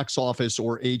home box office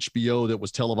or HBO that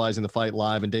was televising the fight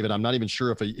live. And David, I'm not even sure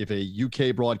if a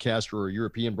UK broadcaster or a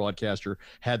European broadcaster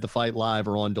had the fight live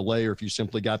or on delay, or if you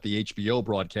simply got the HBO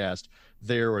broadcast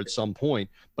there at some point.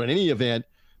 But in any event,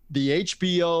 the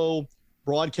HBO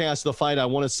broadcast of the fight, I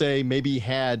want to say maybe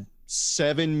had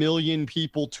 7 million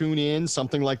people tune in,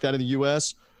 something like that in the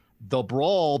US. The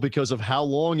brawl, because of how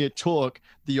long it took,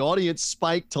 the audience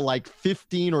spiked to like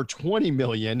 15 or 20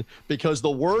 million because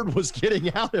the word was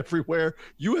getting out everywhere.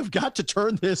 You have got to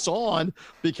turn this on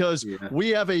because we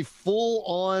have a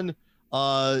full-on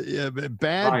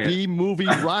bad B-movie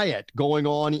riot going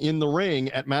on in the ring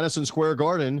at Madison Square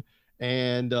Garden.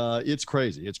 And it's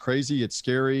crazy. It's crazy. It's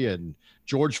scary. And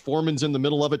George Foreman's in the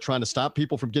middle of it trying to stop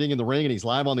people from getting in the ring. And he's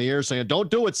live on the air saying, don't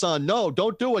do it, son. No,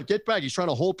 don't do it. Get back. He's trying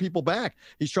to hold people back.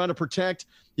 He's trying to protect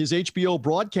his HBO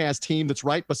broadcast team that's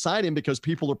right beside him because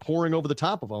people are pouring over the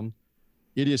top of him.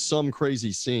 It is some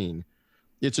crazy scene.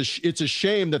 It's a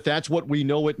shame that that's what we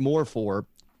know it more for.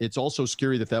 It's also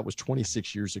scary that was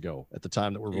 26 years ago at the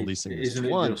time that we're releasing this.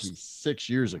 26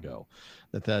 years ago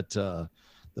that all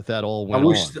went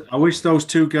on. I wish those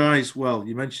two guys, well,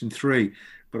 you mentioned 3,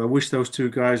 but I wish those two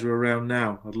guys were around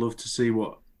now. I'd love to see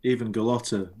what even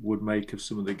Golota would make of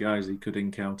some of the guys he could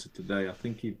encounter today. I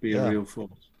think he'd be a real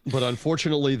force. But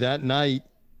unfortunately, that night,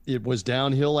 it was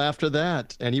downhill after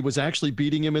that. And he was actually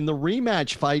beating him in the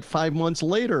rematch fight 5 months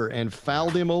later and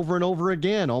fouled him over and over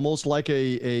again, almost like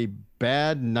a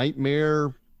bad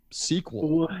nightmare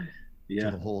sequel.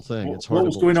 Yeah, the whole thing. What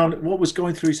was going on? What was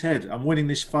going through his head? I'm winning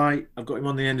this fight. I've got him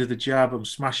on the end of the jab. I'm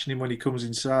smashing him when he comes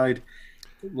inside.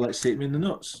 Let's hit him in the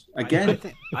nuts again.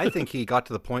 I think he got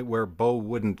to the point where Bowe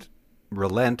wouldn't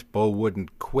relent. Bowe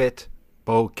wouldn't quit.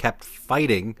 Bowe kept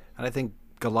fighting, and I think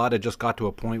Golota just got to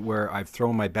a point where I've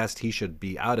thrown my best. He should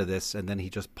be out of this, and then he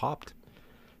just popped.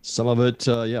 Some of it,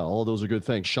 all of those are good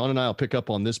things. Sean and I will pick up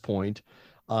on this point.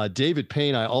 David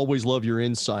Payne, I always love your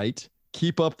insight.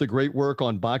 Keep up the great work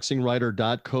on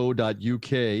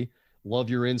boxingwriter.co.uk. Love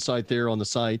your insight there on the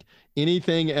site.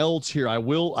 Anything else here?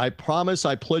 I promise,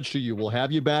 I pledge to you, we'll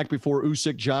have you back before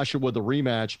Usyk Joshua, the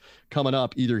rematch coming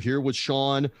up, either here with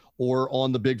Sean or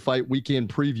on the Big Fight Weekend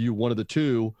preview, one of the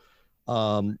two.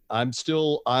 I'm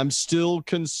still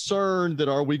concerned that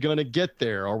are we going to get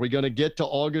there? Are we going to get to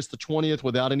August the 20th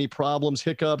without any problems,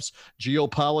 hiccups,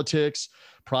 geopolitics,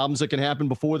 problems that can happen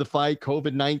before the fight,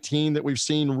 COVID-19 that we've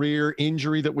seen rear,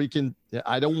 injury that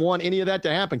I don't want any of that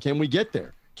to happen. Can we get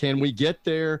there? Can we get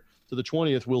there to the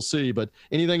 20th? We'll see. But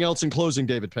anything else in closing,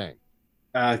 David Payne?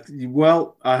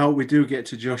 Well, I hope we do get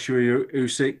to Joshua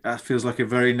Usyk. That feels like a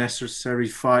very necessary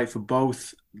fight for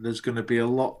both. There's going to be a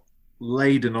lot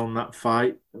laden on that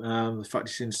fight. The fact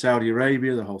it's in Saudi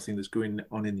Arabia, the whole thing that's going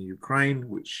on in the Ukraine,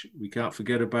 which we can't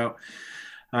forget about.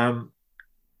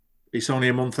 It's only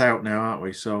a month out now, aren't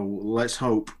we? So let's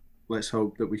hope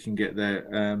that we can get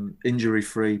there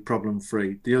injury-free,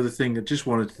 problem-free. The other thing I just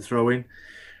wanted to throw in,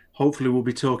 hopefully we'll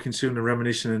be talking soon and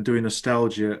reminiscing and doing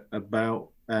nostalgia about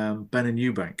Benin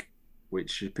Eubank,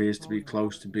 which appears to be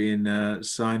close to being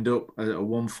signed up at a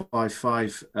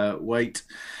 155 weight,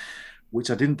 which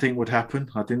I didn't think would happen.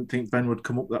 I didn't think Ben would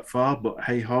come up that far, but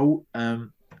hey ho,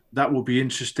 that will be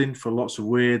interesting for lots of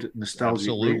weird nostalgic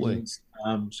reasons.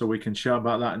 So we can chat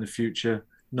about that in the future.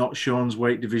 Not Sean's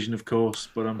weight division, of course,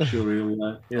 but I'm sure he'll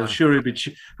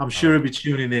be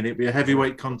tuning in. It'll be a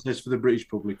heavyweight contest for the British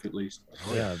public, at least.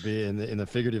 Yeah, be in the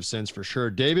figurative sense for sure.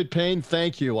 David Payne,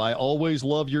 thank you. I always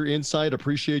love your insight.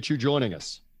 Appreciate you joining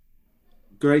us.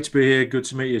 Great to be here. Good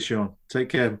to meet you, Sean. Take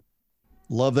care.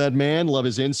 Love that man. Love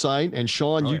his insight. And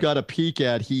Sean, you got a peek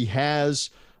at. He has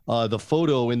the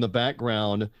photo in the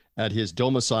background at his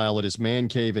domicile at his man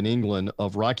cave in England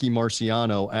of Rocky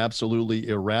Marciano absolutely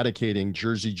eradicating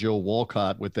Jersey Joe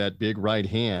Walcott with that big right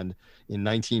hand in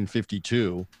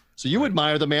 1952. So you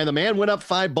admire the man. The man went up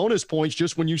 5 bonus points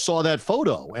just when you saw that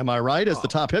photo. Am I right? As the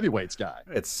top heavyweights guy.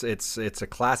 It's a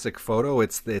classic photo.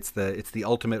 It's the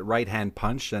ultimate right hand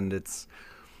punch, and it's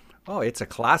a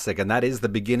classic. And that is the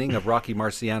beginning of Rocky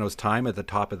Marciano's time at the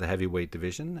top of the heavyweight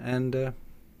division. And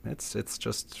it's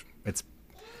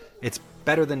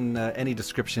better than any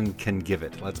description can give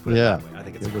it. Let's put it that way. I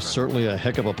think it was certainly a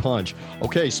heck of a punch.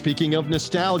 Okay, speaking of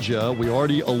nostalgia, we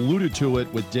already alluded to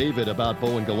it with David about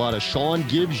Bowen Golota. Sean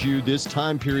gives you this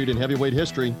time period in heavyweight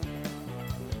history.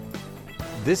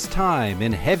 This time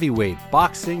in heavyweight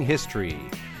boxing history,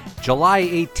 July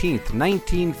 18th,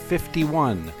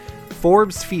 1951,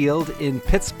 Forbes Field in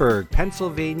Pittsburgh,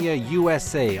 Pennsylvania,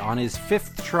 USA. On his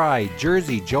 5th try,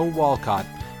 Jersey Joe Walcott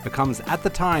becomes at the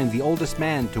time the oldest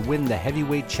man to win the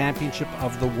heavyweight championship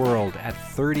of the world at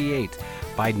 38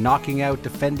 by knocking out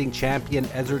defending champion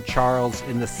Ezzard Charles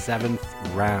in the 7th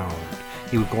round.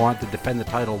 He would go on to defend the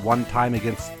title one time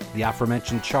against the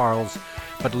aforementioned Charles,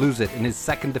 but lose it in his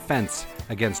second defense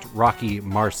against Rocky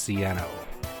Marciano.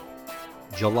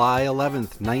 July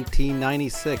 11th,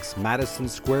 1996, Madison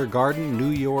Square Garden, New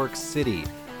York City.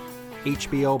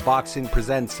 HBO Boxing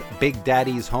presents Big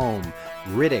Daddy's Home.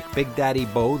 Riddick Big Daddy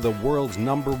Bowe, the world's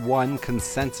 #1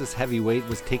 consensus heavyweight,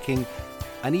 was taking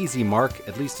an easy mark,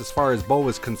 at least as far as Bowe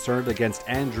was concerned, against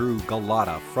Andrew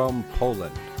Golota from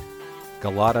Poland.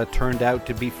 Golota turned out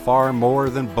to be far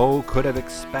more than Bowe could have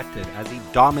expected as he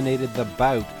dominated the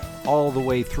bout all the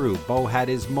way through. Bowe had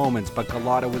his moments, but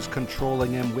Golota was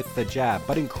controlling him with the jab,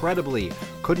 but incredibly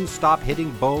couldn't stop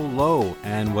hitting Bowe low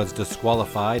and was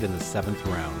disqualified in the 7th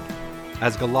round.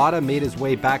 As Golota made his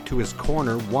way back to his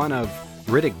corner, one of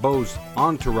Riddick Bowe's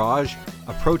entourage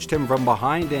approached him from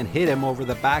behind and hit him over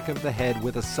the back of the head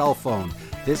with a cell phone.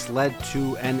 This led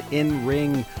to an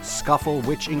in-ring scuffle,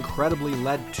 which incredibly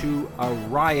led to a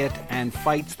riot and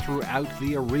fights throughout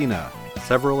the arena.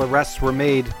 Several arrests were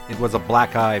made. It was a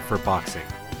black eye for boxing.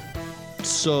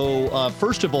 So,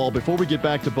 first of all, before we get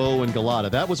back to Bowe and Golota,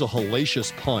 that was a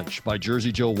hellacious punch by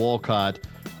Jersey Joe Walcott,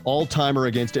 all-timer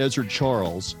against Ezzard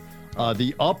Charles.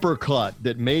 The uppercut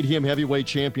that made him heavyweight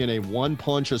champion, a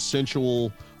one-punch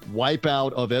essential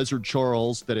wipeout of Ezzard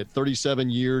Charles that at 37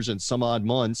 years and some odd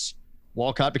months,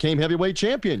 Walcott became heavyweight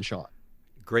champion, Sean.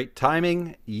 Great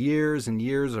timing, years and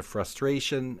years of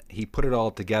frustration. He put it all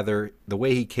together. The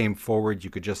way he came forward, you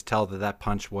could just tell that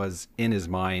punch was in his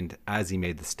mind as he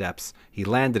made the steps. He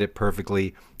landed it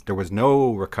perfectly. There was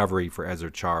no recovery for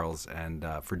Ezzard Charles. And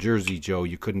for Jersey Joe,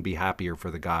 you couldn't be happier for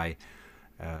the guy.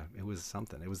 It was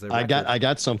something. It was. I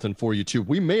got something for you too.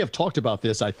 We may have talked about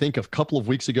this, I think, a couple of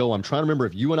weeks ago. I'm trying to remember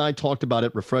if you and I talked about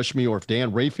it. Refresh me, or if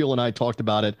Dan Rayfield and I talked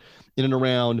about it in and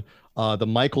around the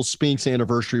Michael Spinks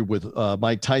anniversary with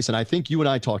Mike Tyson. I think you and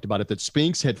I talked about it, that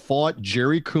Spinks had fought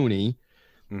Jerry Cooney,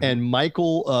 and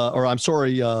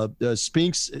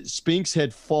Spinks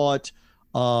had fought.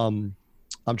 I'm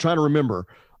trying to remember.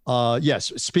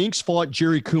 Yes, Spinks fought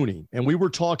Jerry Cooney, and we were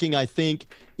talking, I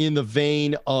think, in the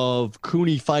vein of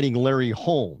Cooney fighting Larry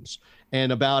Holmes,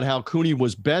 and about how Cooney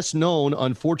was best known,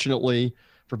 unfortunately,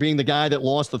 for being the guy that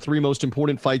lost the three most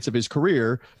important fights of his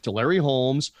career to Larry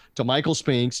Holmes, to Michael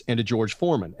Spinks, and to George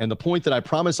Foreman. And the point that I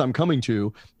promise I'm coming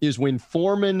to is when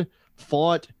Foreman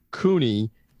fought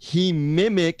Cooney, he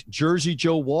mimicked Jersey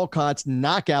Joe Walcott's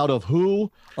knockout of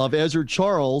who? Of Ezzard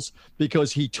Charles,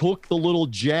 because he took the little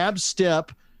jab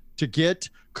step to get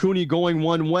Cooney going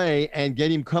one way and get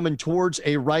him coming towards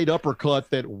a right uppercut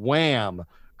that wham,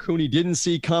 Cooney didn't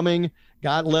see coming,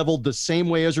 got leveled the same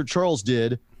way Ezzard Charles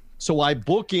did. So I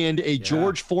bookend a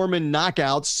George Foreman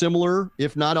knockout similar,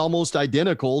 if not almost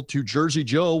identical, to Jersey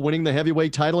Joe winning the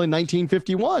heavyweight title in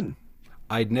 1951.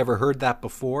 I'd never heard that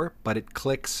before, but it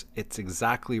clicks. It's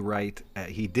exactly right.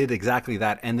 He did exactly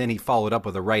that, and then he followed up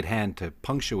with a right hand to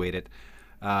punctuate it.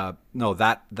 No,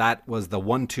 that was the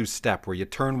 1-2 step where you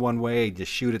turn one way, you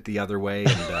shoot it the other way.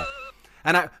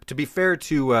 And to be fair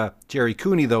to Jerry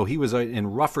Cooney, though, he was in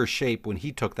rougher shape when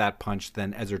he took that punch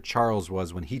than Ezzard Charles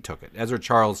was when he took it. Ezzard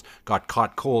Charles got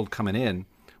caught cold coming in,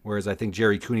 whereas I think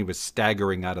Jerry Cooney was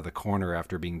staggering out of the corner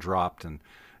after being dropped. And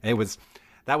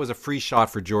that was a free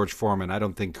shot for George Foreman. I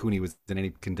don't think Cooney was in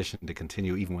any condition to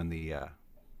continue even when the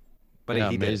but he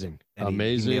amazing. Did.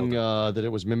 Amazing that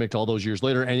it was mimicked all those years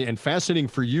later. And fascinating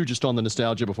for you, just on the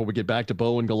nostalgia before we get back to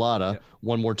Bo and Galata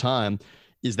one more time,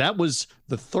 is that was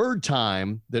the third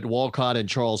time that Walcott and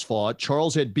Charles fought.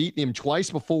 Charles had beaten him twice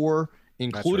before,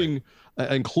 including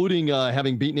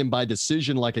having beaten him by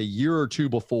decision like a year or two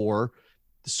before.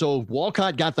 So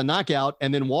Walcott got the knockout,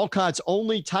 and then Walcott's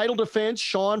only title defense,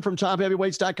 Sean from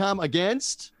TopHeavyweights.com,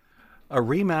 against a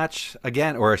rematch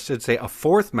again, or I should say a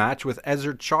fourth match with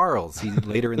Ezzard Charles.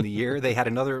 Later in the year, they had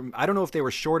another. I don't know if they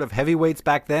were short of heavyweights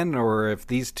back then, or if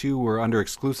these two were under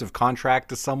exclusive contract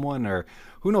to someone, or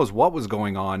who knows what was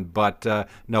going on. But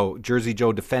no, Jersey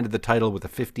Joe defended the title with a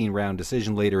 15-round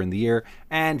decision later in the year,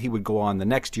 and he would go on the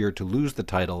next year to lose the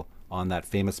title on that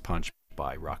famous punch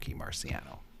by Rocky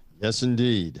Marciano. Yes,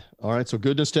 indeed. All right, so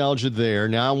good nostalgia there.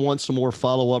 Now I want some more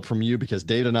follow-up from you because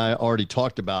Dave and I already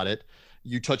talked about it.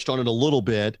 You touched on it a little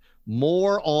bit.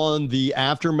 More on the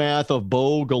aftermath of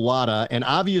Bo Galata. And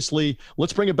obviously,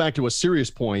 let's bring it back to a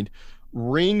serious point.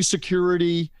 Ring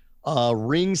security,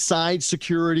 ringside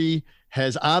security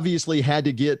has obviously had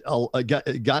to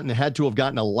had to have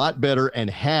gotten a lot better, and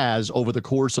has over the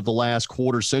course of the last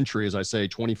quarter century, as I say,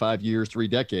 25 years, 3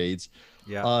 decades.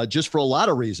 Yeah. Just for a lot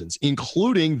of reasons,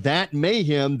 including that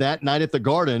mayhem that night at the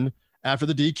Garden after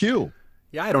the DQ.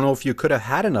 Yeah, I don't know if you could have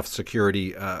had enough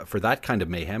security for that kind of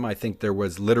mayhem. I think there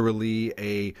was literally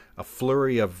a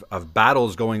flurry of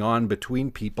battles going on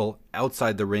between people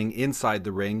outside the ring, inside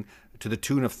the ring, to the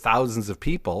tune of thousands of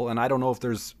people. And I don't know if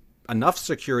there's enough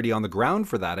security on the ground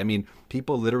for that. I mean,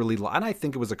 people literally, and I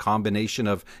think it was a combination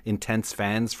of intense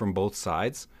fans from both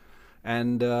sides.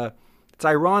 And it's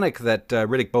ironic that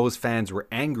Riddick Bowe's fans were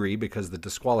angry because the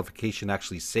disqualification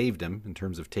actually saved him in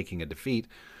terms of taking a defeat.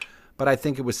 But I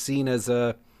think it was seen as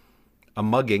a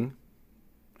mugging,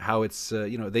 how it's,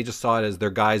 they just saw it as their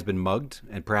guy's been mugged,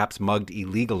 and perhaps mugged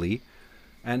illegally.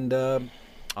 And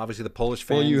obviously the Polish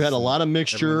fans. Well, you had a lot of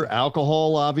mixture.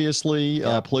 Alcohol obviously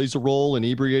plays a role.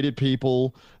 Inebriated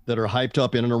people that are hyped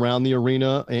up in and around the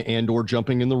arena and or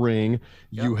jumping in the ring.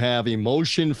 Yep. You have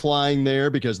emotion flying there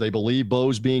because they believe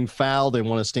Bo's being fouled. They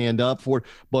want to stand up for it.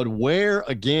 But where,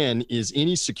 again, is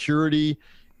any security,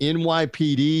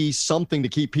 NYPD, something to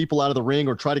keep people out of the ring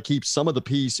or try to keep some of the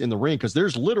peace in the ring? Because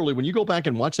there's literally, when you go back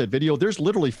and watch that video, there's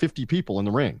literally 50 people in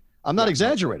the ring. I'm not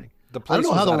exaggerating. I don't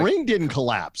know how the ring didn't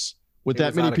collapse with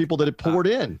that many people that had poured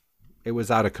in. It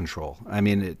was out of control. I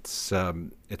mean,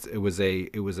 it was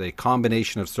a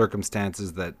combination of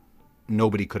circumstances that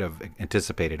nobody could have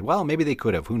anticipated. Well, maybe they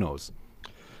could have. Who knows?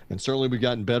 And certainly we've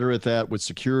gotten better at that with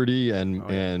security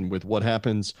and with what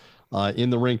happens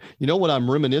in the ring. You know what I'm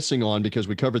reminiscing on, because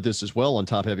we covered this as well on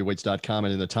TopHeavyweights.com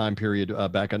and in the time period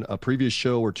back on a previous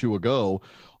show or two ago,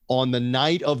 on the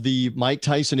night of the Mike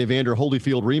Tyson Evander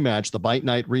Holyfield rematch, the Bite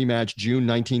Night rematch, June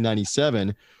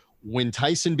 1997. When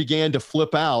Tyson began to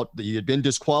flip out, he had been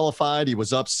disqualified, he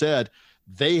was upset.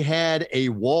 They had a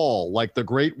wall like the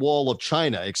Great Wall of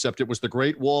China, except it was the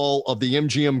Great Wall of the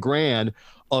MGM Grand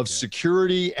of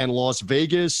security and Las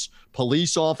Vegas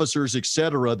police officers,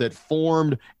 etc., that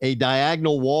formed a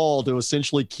diagonal wall to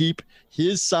essentially keep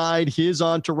his side, his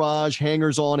entourage,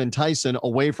 hangers-on, and Tyson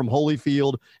away from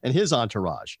Holyfield and his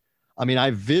entourage. I mean,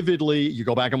 you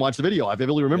go back and watch the video, I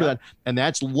vividly remember that, and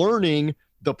that's learning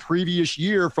the previous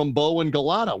year from Bo and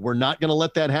Galata. We're not going to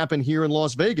let that happen here in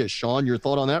Las Vegas. Sean, your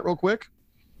thought on that real quick?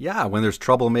 Yeah, when there's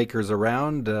troublemakers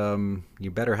around,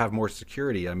 you better have more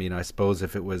security. I mean, I suppose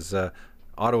if it was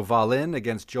Otto Wallin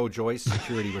against Joe Joyce,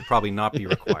 security would probably not be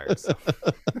required. So.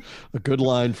 A good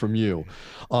line from you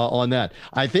on that.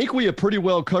 I think we have pretty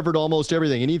well covered almost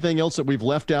everything. Anything else that we've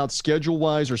left out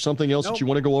schedule-wise or something else that you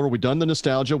want to go over? We've done the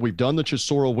nostalgia. We've done the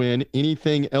Chisora win.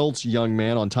 Anything else, young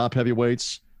man, on Top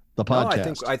Heavyweights, the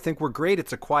podcast? No, I think we're great.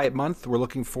 It's a quiet month. We're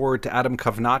looking forward to Adam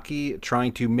Kovnacki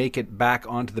trying to make it back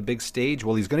onto the big stage.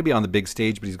 Well, he's going to be on the big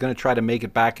stage, but he's going to try to make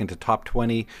it back into top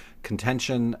 20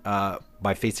 contention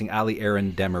by facing Ali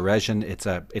Aaron Demirezhian.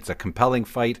 It's a compelling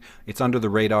fight. It's under the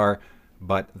radar,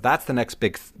 but that's the next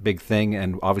big thing,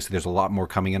 and obviously there's a lot more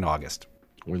coming in August.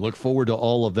 We look forward to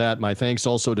all of that. My thanks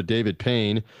also to David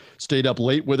Payne. Stayed up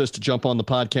late with us to jump on the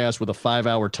podcast with a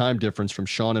 5-hour time difference from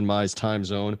Sean and my time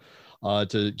zone.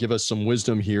 To give us some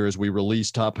wisdom here as we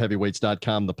release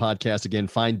topheavyweights.com, the podcast. Again,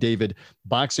 find David,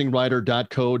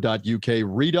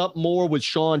 boxingwriter.co.uk. Read up more with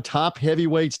Sean,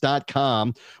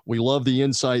 topheavyweights.com. We love the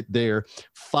insight there.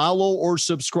 Follow or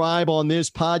subscribe on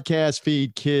this podcast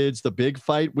feed, kids, the Big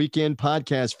Fight Weekend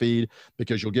podcast feed,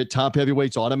 because you'll get Top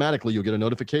Heavyweights automatically. You'll get a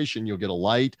notification. You'll get a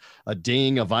light, a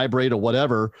ding, a vibrate, or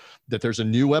whatever, that there's a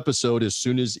new episode as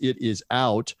soon as it is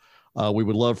out. We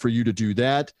would love for you to do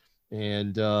that.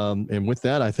 And with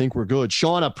that, I think we're good.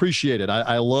 Sean, I appreciate it.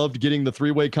 I loved getting the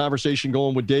three-way conversation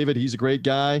going with David. He's a great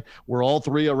guy. We're all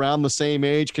three around the same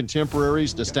age,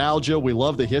 contemporaries, nostalgia. We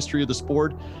love the history of the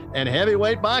sport and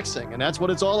heavyweight boxing. And that's what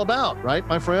it's all about, right,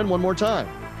 my friend? One more time.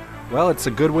 Well, it's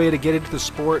a good way to get into the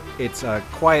sport. It's a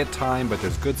quiet time, but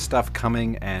there's good stuff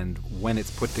coming. And when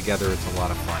it's put together, it's a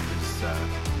lot of fun.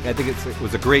 I think it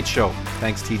was a great show.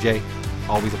 Thanks, TJ.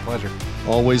 Always a pleasure.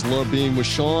 Always love being with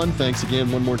Sean. Thanks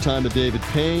again one more time to David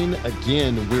Payne.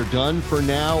 Again, we're done for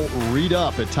now. Read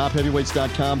up at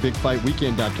topheavyweights.com,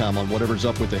 bigfightweekend.com on whatever's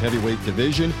up with the heavyweight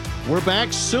division. We're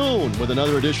back soon with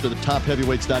another edition of the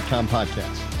topheavyweights.com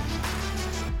podcast.